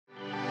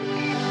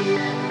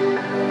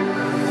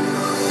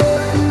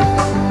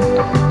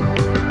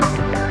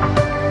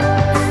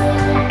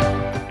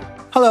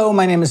Hello,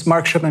 my name is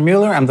Mark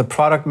Shipman-Mueller. I'm the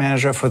product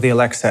manager for the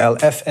Alexa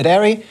LF at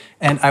ARRI,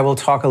 and I will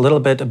talk a little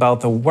bit about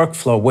the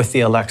workflow with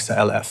the Alexa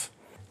LF.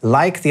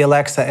 Like the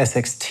Alexa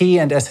SXT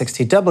and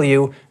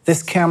SXTW,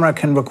 this camera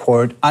can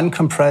record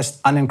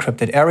uncompressed,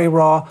 unencrypted ARRI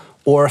RAW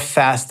or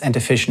fast and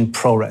efficient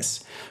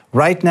ProRes.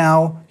 Right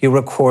now, you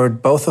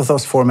record both of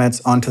those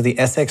formats onto the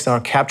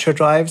SXR capture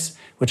drives,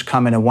 which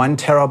come in a 1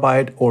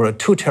 terabyte or a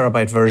 2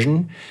 terabyte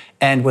version.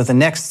 And with the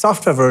next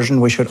software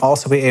version, we should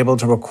also be able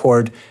to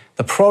record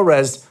the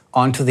ProRes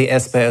onto the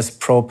S/S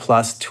Pro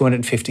Plus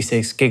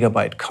 256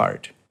 gigabyte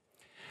card.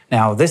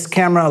 Now, this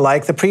camera,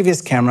 like the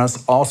previous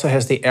cameras, also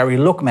has the ARRI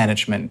look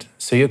management.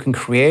 So you can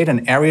create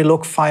an ARRI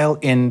look file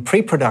in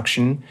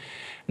pre-production,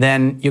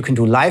 then you can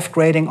do live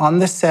grading on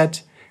the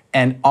set,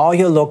 and all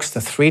your looks, the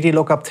 3D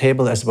lookup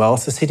table as well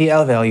as the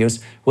CDL values,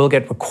 will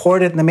get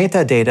recorded in the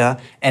metadata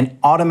and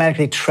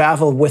automatically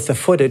travel with the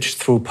footage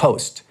through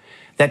post.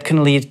 That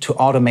can lead to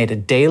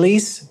automated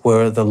dailies,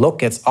 where the look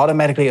gets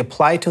automatically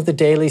applied to the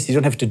dailies. You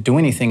don't have to do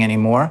anything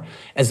anymore,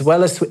 as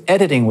well as to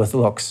editing with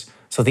looks.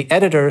 So the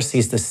editor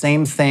sees the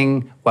same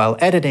thing while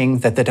editing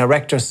that the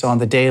director saw on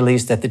the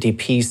dailies, that the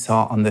DP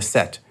saw on the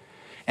set.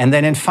 And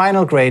then in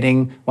final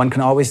grading, one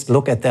can always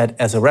look at that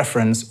as a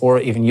reference or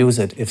even use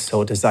it if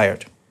so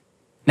desired.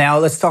 Now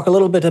let's talk a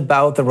little bit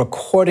about the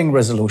recording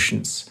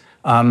resolutions.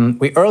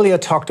 We earlier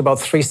talked about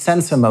 3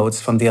 sensor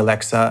modes from the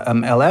Alexa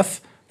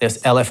LF. There's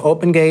LF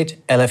OpenGate,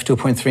 LF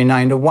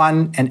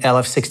 2.39:1, and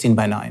LF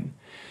 16:9.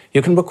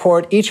 You can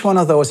record each one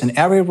of those in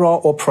ARRI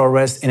RAW or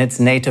ProRes in its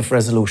native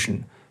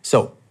resolution.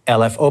 So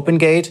LF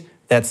OpenGate,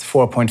 that's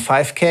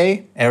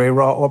 4.5K, ARRI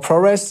RAW or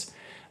ProRes.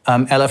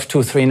 LF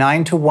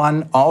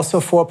 2.39:1, also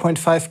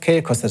 4.5K,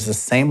 because it's the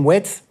same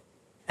width.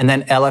 And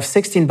then LF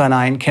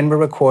 16:9 can be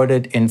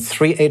recorded in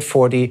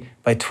 3840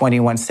 by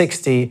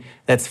 2160,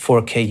 that's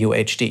 4K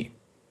UHD.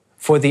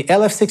 For the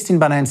LF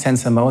 16:9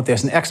 sensor mode,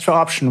 there's an extra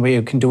option where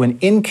you can do an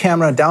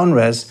in-camera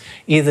downres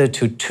either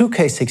to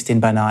 2K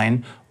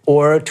 16:9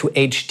 or to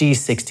HD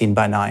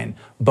 16:9,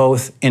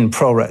 both in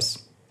ProRes.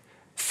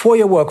 For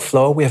your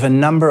workflow, we have a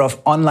number of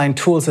online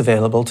tools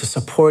available to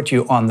support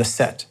you on the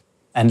set.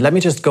 And let me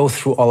just go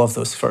through all of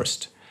those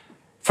first.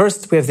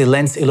 First, we have the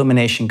Lens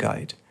Illumination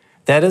Guide.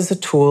 That is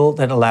a tool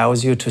that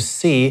allows you to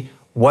see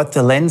what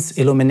the lens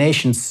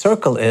illumination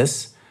circle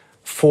is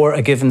for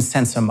a given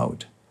sensor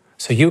mode.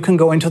 So you can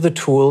go into the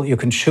tool, you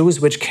can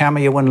choose which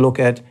camera you want to look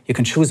at, you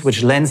can choose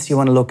which lens you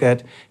want to look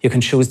at, you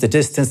can choose the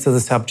distance to the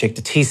subject,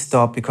 the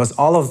t-stop, because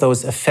all of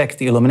those affect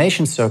the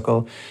illumination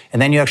circle,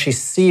 and then you actually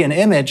see an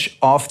image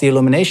of the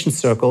illumination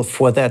circle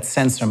for that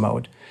sensor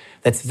mode.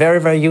 That's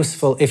very, very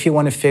useful if you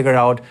want to figure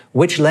out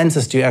which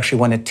lenses do you actually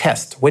want to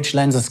test, which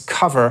lenses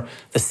cover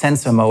the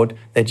sensor mode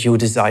that you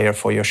desire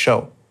for your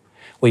show.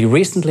 We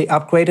recently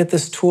upgraded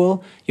this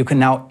tool. You can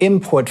now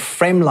import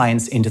frame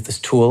lines into this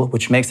tool,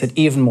 which makes it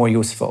even more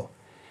useful.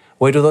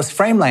 Where do those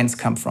frame lines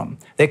come from?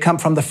 They come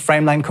from the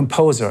Frameline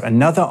Composer,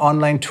 another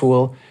online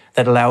tool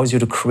that allows you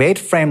to create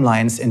frame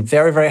lines in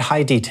very, very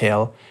high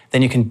detail.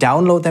 Then you can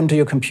download them to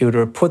your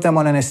computer, put them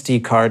on an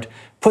SD card,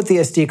 put the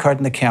SD card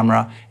in the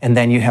camera, and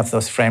then you have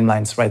those frame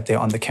lines right there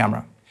on the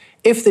camera.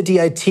 If the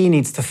DIT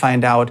needs to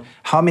find out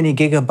how many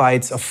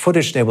gigabytes of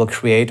footage they will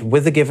create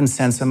with a given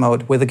sensor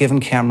mode, with a given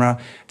camera,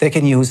 they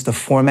can use the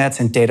Formats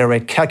and Data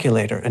Rate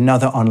Calculator,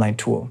 another online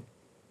tool.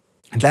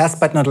 And last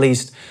but not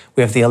least,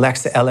 we have the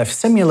Alexa LF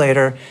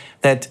Simulator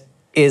that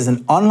is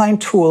an online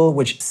tool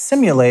which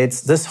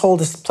simulates this whole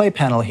display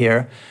panel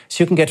here,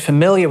 so you can get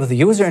familiar with the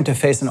user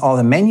interface and all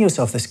the menus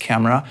of this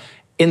camera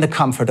in the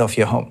comfort of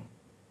your home.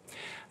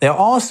 There are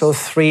also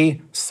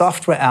 3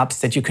 software apps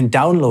that you can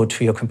download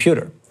to your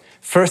computer.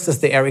 First is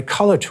the ARRI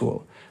Color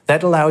tool.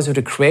 That allows you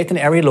to create an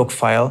ARRI look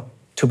file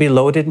to be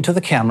loaded into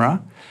the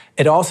camera.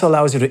 It also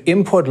allows you to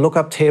import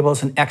lookup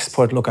tables and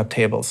export lookup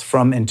tables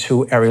from and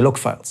to ARRI look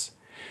files.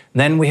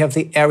 Then we have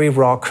the ARRI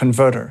RAW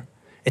Converter.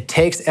 It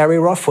takes ARRI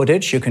RAW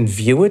footage, you can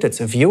view it,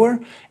 it's a viewer,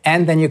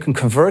 and then you can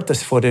convert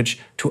this footage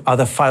to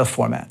other file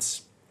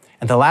formats.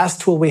 And the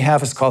last tool we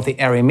have is called the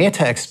ARRI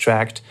Meta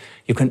Extract.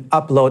 You can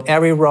upload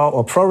ARRI RAW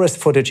or ProRes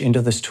footage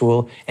into this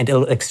tool, and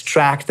it'll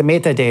extract the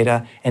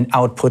metadata and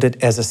output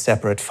it as a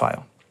separate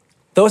file.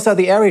 Those are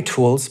the ARRI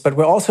tools, but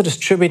we're also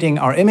distributing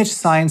our image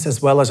science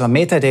as well as our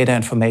metadata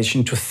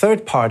information to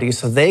third parties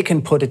so they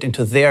can put it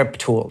into their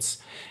tools.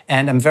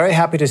 And I'm very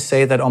happy to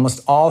say that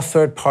almost all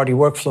third-party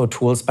workflow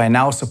tools by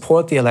now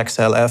support the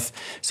Alexa LF.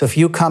 So if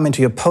you come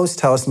into your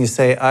post house and you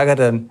say, I got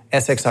an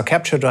SXR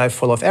capture drive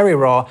full of ARRI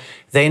RAW,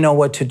 they know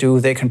what to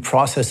do. They can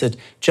process it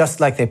just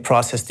like they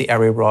processed the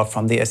ARRI RAW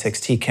from the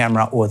SXT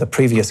camera or the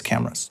previous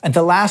cameras. And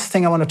the last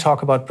thing I want to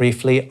talk about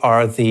briefly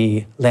are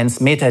the lens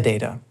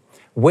metadata.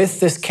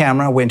 With this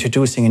camera, we're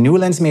introducing a new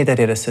lens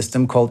metadata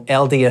system called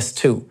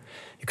LDS2.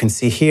 You can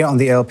see here on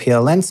the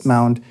Pl-Lpl lens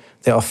mount,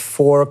 there are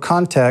 4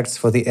 contacts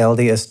for the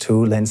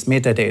LDS2 lens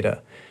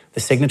metadata. The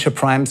signature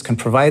primes can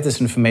provide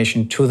this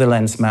information to the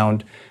lens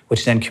mount,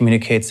 which then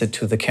communicates it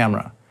to the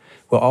camera.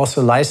 We're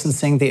also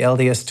licensing the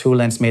LDS2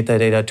 lens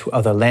metadata to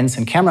other lens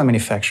and camera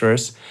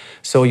manufacturers,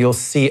 so you'll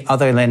see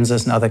other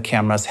lenses and other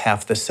cameras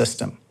have this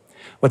system.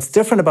 What's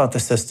different about the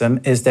system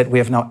is that we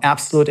have now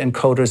absolute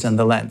encoders in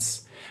the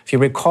lens. If you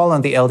recall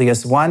on the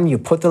LDS1, you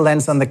put the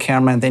lens on the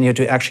camera and then you have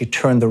to actually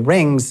turn the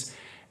rings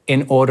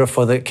in order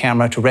for the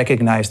camera to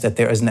recognize that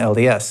there is an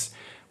LDS.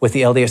 With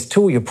the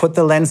LDS2, you put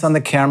the lens on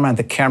the camera and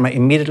the camera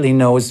immediately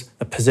knows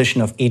the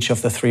position of each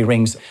of the 3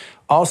 rings.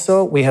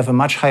 Also, we have a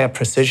much higher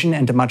precision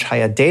and a much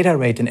higher data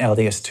rate in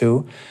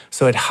LDS2,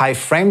 so at high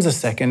frames a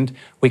second,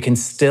 we can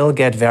still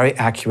get very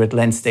accurate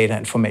lens data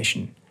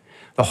information.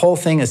 The whole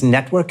thing is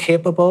network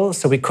capable,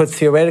 so we could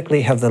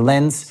theoretically have the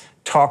lens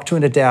talk to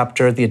an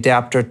adapter, the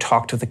adapter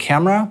talk to the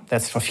camera,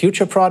 that's for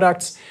future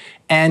products,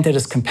 and it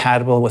is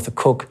compatible with the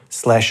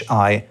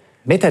Cook/I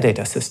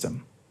metadata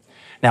system.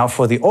 Now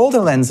for the older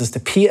lenses, the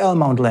PL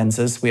mount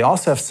lenses, we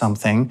also have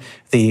something.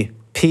 The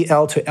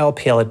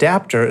Pl-Lpl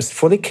Adapter is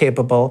fully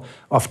capable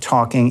of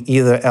talking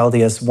either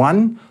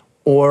LDS1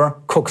 or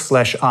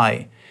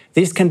Cook/I.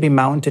 These can be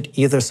mounted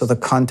either so the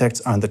contacts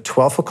are in the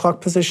 12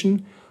 o'clock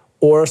position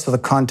or so the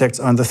contacts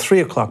are in the 3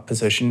 o'clock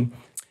position.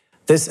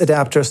 This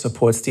adapter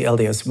supports the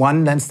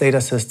LDS1 lens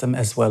data system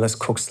as well as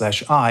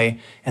Cook/I,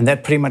 and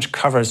that pretty much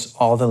covers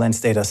all the lens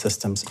data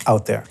systems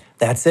out there.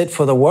 That's it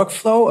for the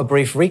workflow. A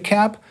brief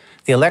recap.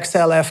 The Alexa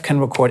LF can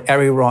record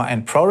ARRI, RAW,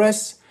 and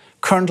ProRes,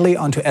 currently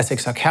onto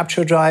SXR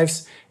capture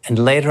drives, and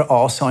later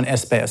also on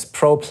SBS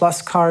Pro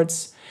Plus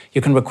cards.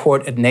 You can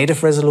record at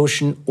native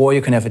resolution, or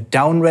you can have it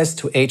downres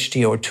to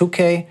HD or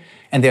 2K.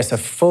 And there's a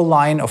full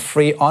line of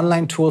free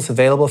online tools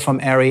available from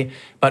ARRI,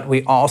 but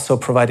we also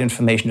provide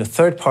information to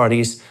third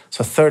parties,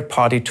 so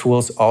third-party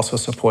tools also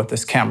support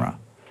this camera.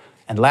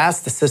 And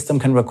last, the system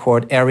can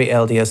record ARRI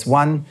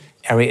LDS1,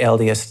 ARRI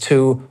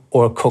LDS2,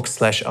 or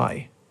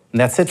Cook/I. And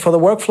that's it for the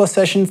workflow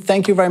session.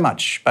 Thank you very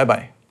much.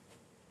 Bye-bye.